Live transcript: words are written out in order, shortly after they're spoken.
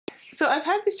So I've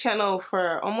had this channel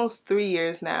for almost 3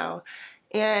 years now,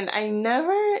 and I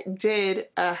never did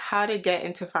a how to get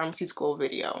into pharmacy school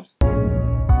video.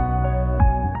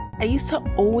 I used to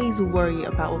always worry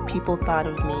about what people thought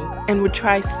of me and would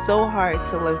try so hard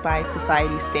to live by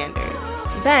society's standards.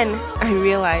 Then I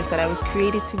realized that I was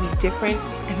created to be different,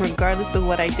 and regardless of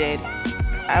what I did,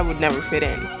 I would never fit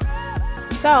in.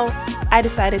 So I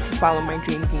decided to follow my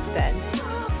dreams instead.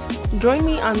 Join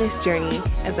me on this journey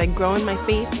as I grow in my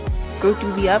faith, go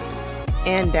through the ups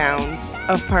and downs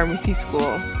of pharmacy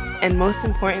school, and most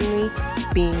importantly,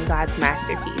 being God's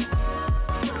masterpiece.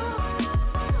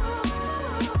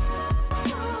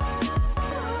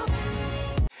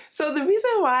 So the reason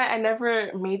why I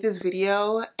never made this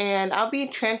video, and I'll be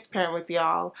transparent with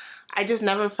y'all, I just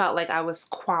never felt like I was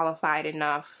qualified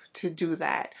enough to do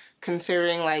that,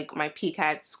 considering like my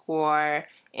PCAT score,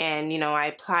 and I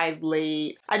applied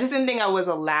late. I just didn't think I was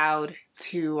allowed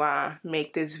to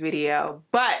make this video,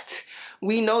 but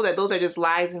we know that those are just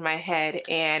lies in my head,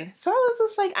 and so I was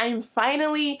just like, I'm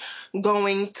finally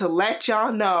going to let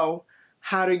y'all know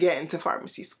how to get into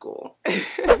pharmacy school.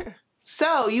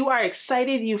 So you are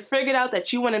excited, you figured out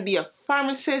that you want to be a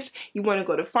pharmacist, you want to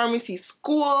go to pharmacy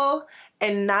school,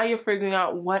 and now you're figuring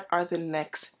out what are the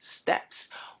next steps.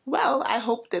 Well, I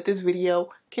hope that this video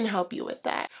can help you with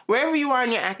that. Wherever you are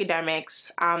in your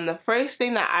academics, the first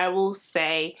thing that I will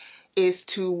say is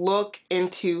to look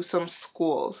into some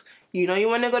schools. You know you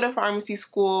want to go to pharmacy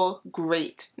school,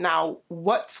 great. Now,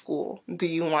 what school do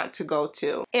you want to go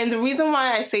to? And the reason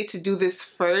why I say to do this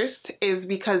first is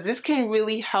because this can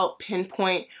really help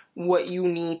pinpoint what you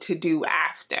need to do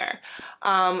after.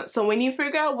 So when you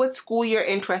figure out what school you're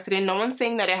interested in, no one's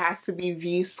saying that it has to be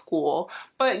the school,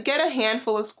 but get a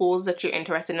handful of schools that you're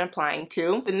interested in applying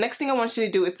to. The next thing I want you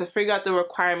to do is to figure out the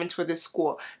requirements for this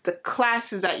school, the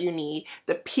classes that you need,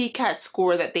 the PCAT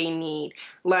score that they need,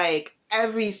 like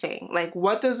everything. Like,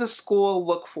 what does the school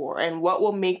look for and what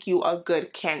will make you a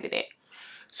good candidate?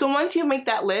 So once you make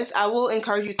that list, I will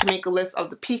encourage you to make a list of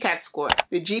the PCAT score,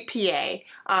 the GPA,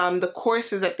 the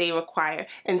courses that they require,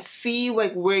 and see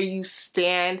like where you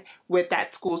stand with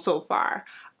that school so far.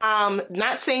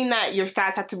 Not saying that your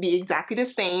stats have to be exactly the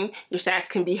same. Your stats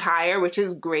can be higher, which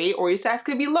is great, or your stats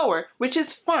could be lower, which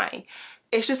is fine.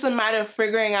 It's just a matter of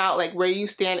figuring out like where you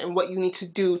stand and what you need to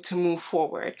do to move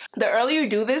forward. The earlier you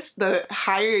do this, the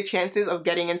higher your chances of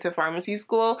getting into pharmacy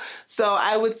school. So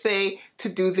I would say to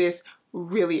do this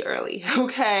really early,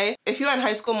 okay? If you're in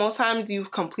high school, most times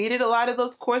you've completed a lot of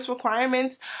those course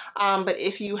requirements, but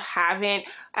if you haven't,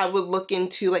 I would look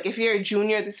into, like, if you're a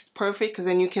junior, this is perfect because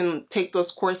then you can take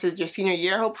those courses your senior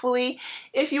year, hopefully.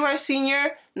 If you are a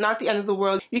senior, not the end of the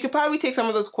world. You could probably take some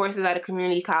of those courses at a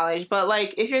community college, but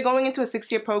like if you're going into a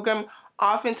 6-year program,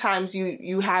 oftentimes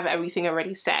you have everything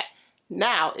already set.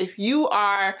 Now, if you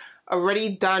are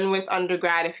already done with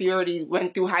undergrad, if you already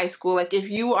went through high school, like if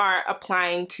you are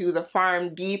applying to the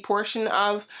PharmD portion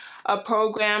of a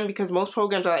program, because most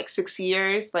programs are like 6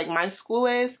 years, like my school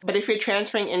is, but if you're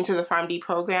transferring into the PharmD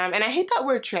program, and I hate that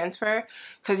word transfer,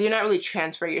 because you're not really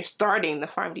transferring, you're starting the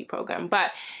PharmD program,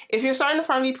 but if you're starting the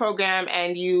PharmD program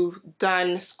and you've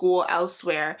done school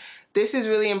elsewhere, this is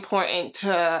really important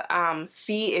to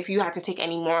see if you have to take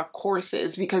any more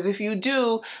courses, because if you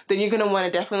do, then you're going to want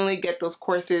to definitely get those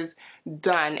courses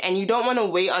done, and you don't want to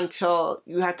wait until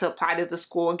you have to apply to the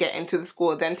school, get into the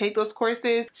school, then take those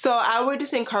courses. So I would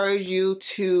just encourage you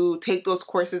to take those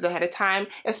courses ahead of time,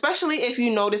 especially if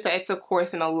you notice that it's a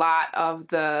course in a lot of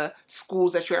the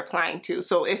schools that you're applying to.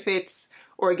 So if it's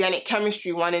organic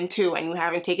chemistry 1 and 2 and you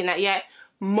haven't taken that yet,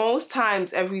 most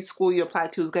times every school you apply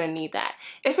to is going to need that.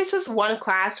 If it's just one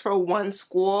class for one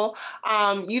school,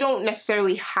 you don't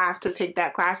necessarily have to take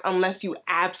that class unless you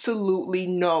absolutely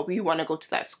know you want to go to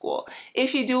that school.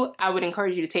 If you do, I would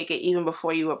encourage you to take it even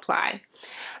before you apply.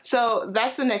 So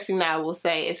that's the next thing that I will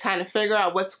say, is kind of figure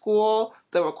out what school,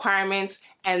 the requirements,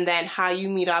 and then how you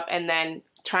meet up, and then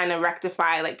trying to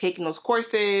rectify like taking those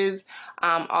courses,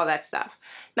 all that stuff.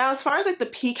 Now, as far as like the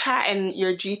PCAT and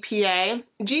your GPA,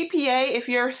 if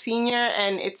you're a senior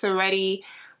and it's already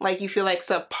like you feel like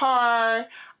subpar,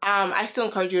 I still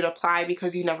encourage you to apply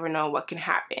because you never know what can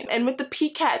happen. And with the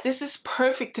PCAT, this is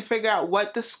perfect to figure out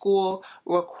what the school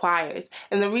requires.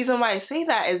 And the reason why I say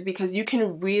that is because you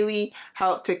can really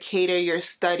help to cater your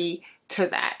study to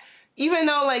that. Even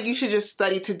though like you should just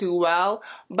study to do well,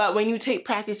 but when you take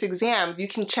practice exams, you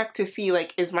can check to see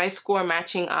like, is my score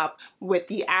matching up with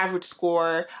the average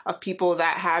score of people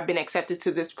that have been accepted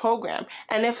to this program?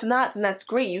 And if not, then that's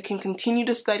great. You can continue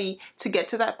to study to get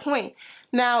to that point.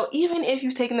 Now, even if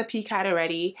you've taken the PCAT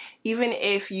already, even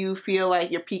if you feel like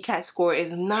your PCAT score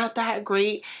is not that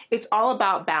great, it's all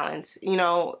about balance. You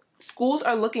know, schools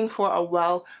are looking for a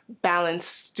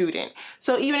well-balanced student.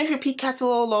 So even if your PCAT's a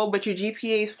little low, but your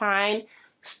GPA is fine,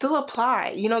 still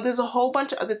apply. You know, there's a whole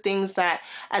bunch of other things that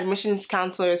admissions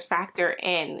counselors factor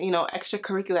in, you know,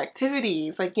 extracurricular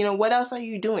activities. Like, you know, what else are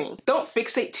you doing? Don't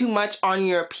fixate too much on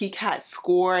your PCAT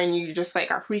score and you just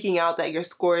like are freaking out that your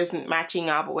score isn't matching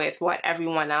up with what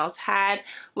everyone else had.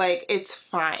 Like, it's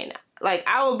fine. Like,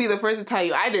 I will be the first to tell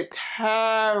you, I did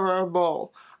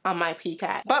terrible on my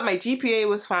PCAT, but my GPA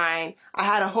was fine. I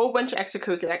had a whole bunch of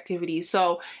extracurricular activities,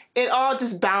 so it all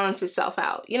just balanced itself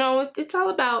out. You know, it's all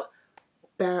about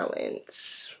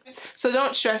balance. So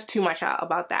don't stress too much out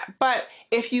about that. But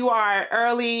if you are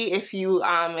early, if you're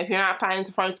not applying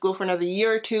to pharmacy school for another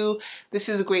year or two, this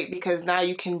is great because now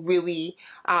you can really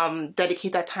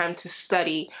dedicate that time to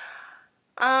study.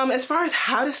 As far as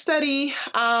how to study,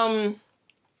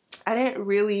 I didn't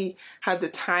really have the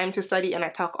time to study, and I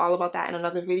talk all about that in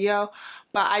another video,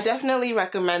 but I definitely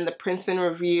recommend the Princeton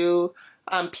Review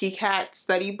PCAT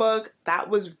study book. That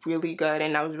was really good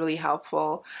and that was really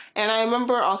helpful. And I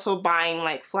remember also buying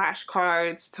like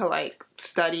flashcards to like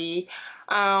study.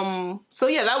 So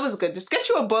yeah, that was good. Just get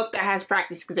you a book that has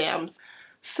practice exams.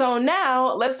 So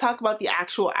now let's talk about the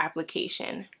actual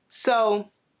application. So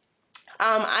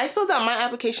I filled out my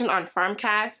application on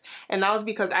PharmCast, and that was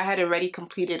because I had already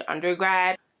completed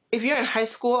undergrad. If you're in high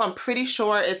school, I'm pretty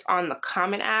sure it's on the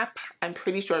Common App. I'm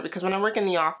pretty sure because when I work in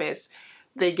the office,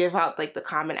 they give out like the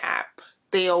Common App.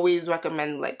 They always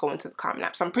recommend like going to the Common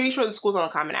App. So I'm pretty sure the school's on the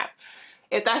Common App.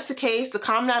 If that's the case, the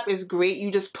Common App is great.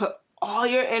 You just put all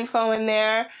your info in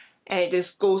there and it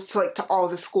just goes to like to all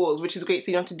the schools, which is great.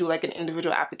 So you don't have to do like an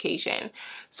individual application.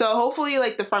 So hopefully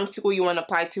like the pharmacy school you want to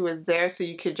apply to is there, so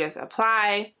you could just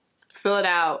apply, fill it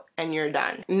out, and you're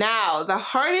done. Now, the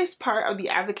hardest part of the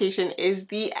application is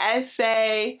the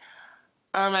essay.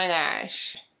 Oh my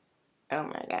gosh. Oh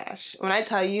my gosh. When I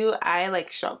tell you, I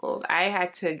like struggled. I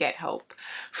had to get help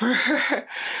for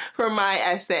my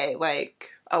essay, like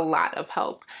a lot of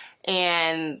help.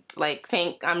 And like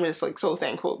I'm just like so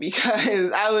thankful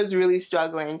because I was really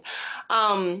struggling.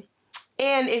 And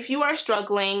if you are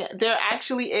struggling, there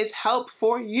actually is help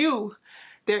for you.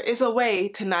 There is a way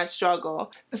to not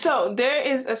struggle. So there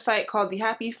is a site called the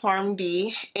Happy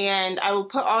PharmD, and I will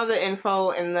put all the info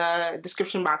in the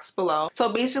description box below.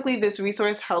 So basically this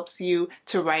resource helps you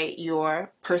to write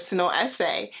your personal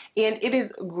essay, and it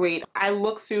is great. I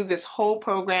looked through this whole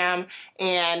program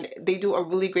and they do a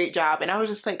really great job, and I was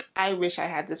just like, I wish I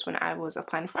had this when I was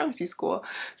applying to pharmacy school.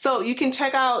 So you can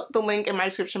check out the link in my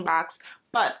description box.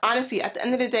 But honestly, at the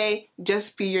end of the day,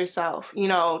 just be yourself. You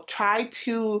know, try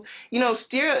to, you know,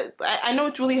 steer. I know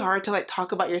it's really hard to like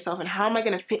talk about yourself and how am I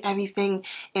going to fit everything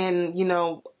in, you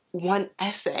know, one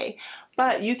essay.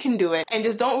 But you can do it. And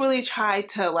just don't really try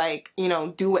to like, you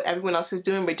know, do what everyone else is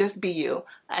doing, but just be you.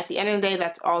 At the end of the day,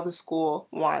 that's all the school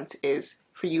wants, is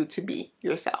for you to be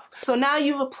yourself. So now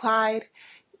you've applied,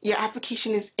 your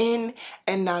application is in,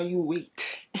 and now you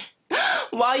wait.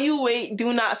 While you wait,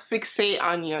 do not fixate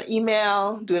on your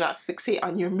email. Do not fixate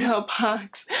on your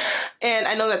mailbox. And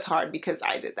I know that's hard because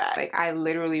I did that. Like, I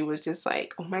literally was just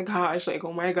like, oh my gosh, like,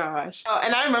 oh my gosh. Oh,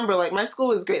 and I remember, like, my school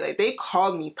was great. Like, they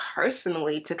called me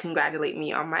personally to congratulate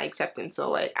me on my acceptance.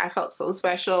 So, like, I felt so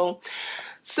special.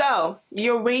 So,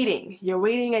 you're waiting. You're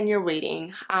waiting and you're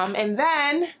waiting. And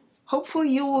then, hopefully,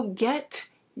 you will get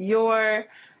your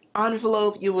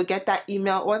envelope, you will get that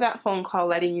email or that phone call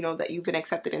letting you know that you've been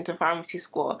accepted into pharmacy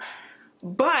school.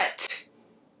 But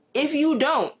if you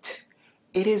don't,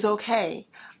 it is okay.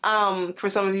 For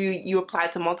some of you, you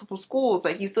applied to multiple schools,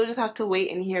 like you still just have to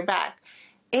wait and hear back.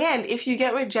 And if you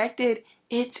get rejected,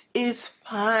 it is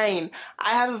fine.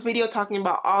 I have a video talking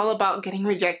about all about getting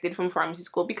rejected from pharmacy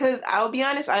school because I'll be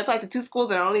honest, I applied to 2 schools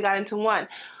and I only got into 1.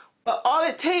 But all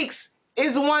it takes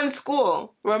is 1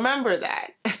 school. Remember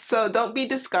that. So don't be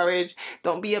discouraged.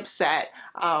 Don't be upset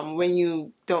when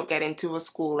you don't get into a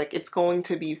school. Like, it's going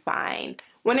to be fine.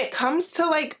 When it comes to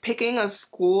like picking a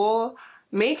school,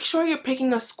 make sure you're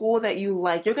picking a school that you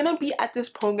like. You're gonna be at this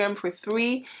program for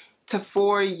 3 to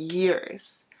 4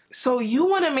 years. So you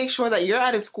want to make sure that you're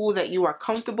at a school that you are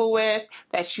comfortable with,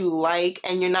 that you like,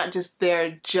 and you're not just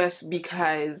there just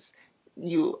because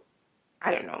you,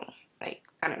 I don't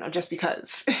know, just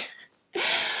because.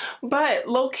 But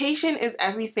location is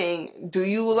everything. Do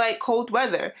you like cold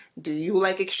weather? Do you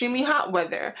like extremely hot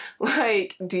weather?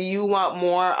 Like, do you want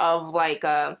more of like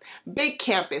a big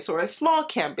campus or a small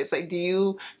campus? Like, do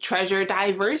you treasure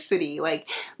diversity? Like,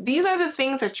 these are the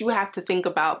things that you have to think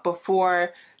about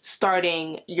before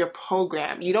starting your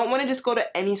program. You don't want to just go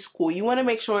to any school. You want to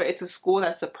make sure it's a school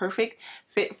that's the perfect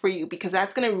fit for you, because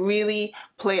that's going to really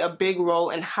play a big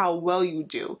role in how well you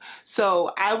do.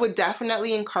 So I would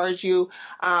definitely encourage you,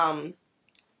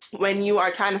 when you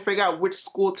are trying to figure out which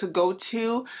school to go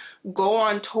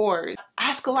on tours.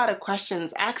 Ask a lot of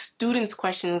questions. Ask students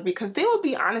questions, because they will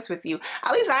be honest with you.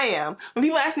 At least I am. When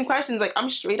people ask me questions, like, I'm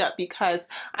straight up, because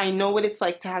I know what it's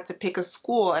like to have to pick a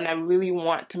school, and I really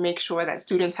want to make sure that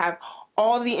students have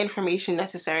all the information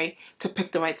necessary to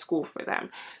pick the right school for them.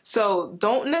 So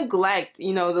don't neglect,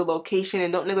 the location,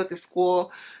 and don't neglect the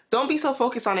school. Don't be so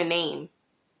focused on a name.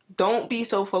 Don't be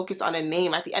so focused on a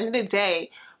name. At the end of the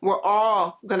day, we're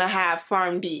all gonna have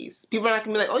PharmDs. People are not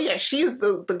gonna be like, oh yeah, she's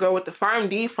the girl with the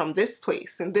PharmD from this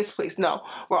place and this place. No,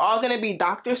 we're all gonna be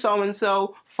Dr.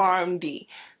 So-and-so PharmD.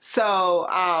 So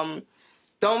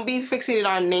don't be fixated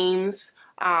on names,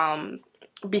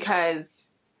 because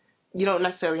you don't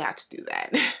necessarily have to do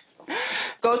that.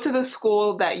 Go to the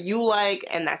school that you like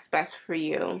and that's best for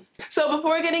you. So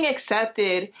before getting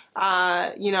accepted,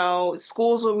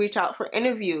 schools will reach out for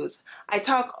interviews. I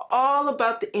talk all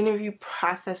about the interview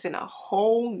process in a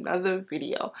whole nother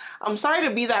video. I'm sorry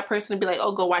to be that person to be like,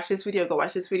 oh, go watch this video,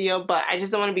 but I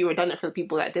just don't want to be redundant for the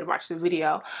people that did watch the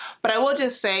video. But I will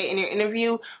just say, in your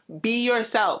interview, be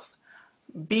yourself.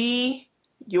 Be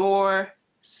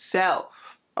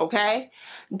yourself. Okay?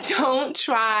 Don't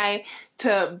try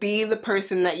to be the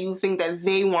person that you think that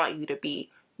they want you to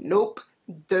be. Nope,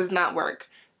 does not work.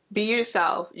 Be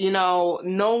yourself.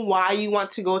 Know why you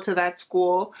want to go to that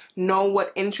school. Know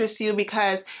what interests you,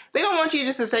 because they don't want you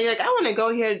just to say, like, I want to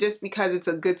go here just because it's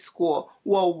a good school.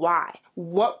 Well, why?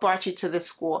 What brought you to this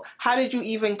school? How did you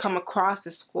even come across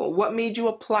this school? What made you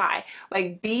apply?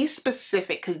 Like, be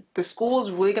specific, because the school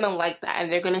is really going to like that, and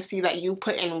they're going to see that you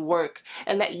put in work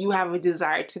and that you have a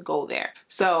desire to go there.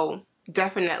 So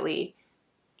definitely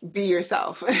be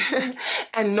yourself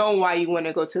and know why you want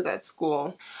to go to that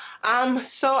school.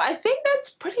 So I think that's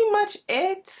pretty much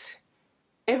it.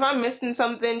 If I'm missing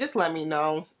something, just let me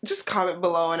know. Just comment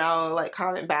below and I'll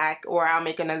comment back, or I'll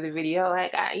make another video,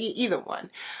 either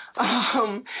one.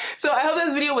 So I hope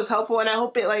this video was helpful, and I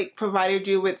hope it provided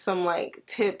you with some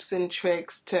tips and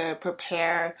tricks to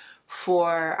prepare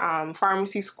for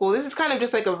pharmacy school. This is kind of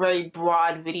just a very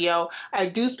broad video. I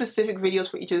do specific videos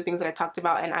for each of the things that I talked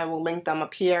about, and I will link them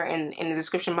up here in the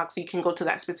description box, so you can go to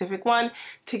that specific one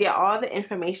to get all the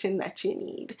information that you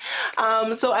need.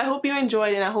 So I hope you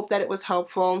enjoyed, and I hope that it was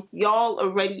helpful. Y'all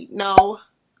already know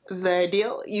the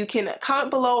deal. You can comment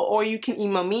below, or you can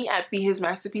email me at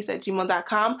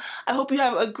behismasterpiece@gmail.com. I hope you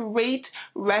have a great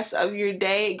rest of your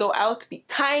day. Go out, be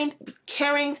kind, be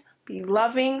caring, be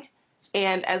loving,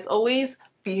 and as always,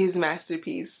 be his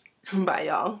masterpiece. Bye,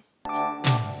 y'all.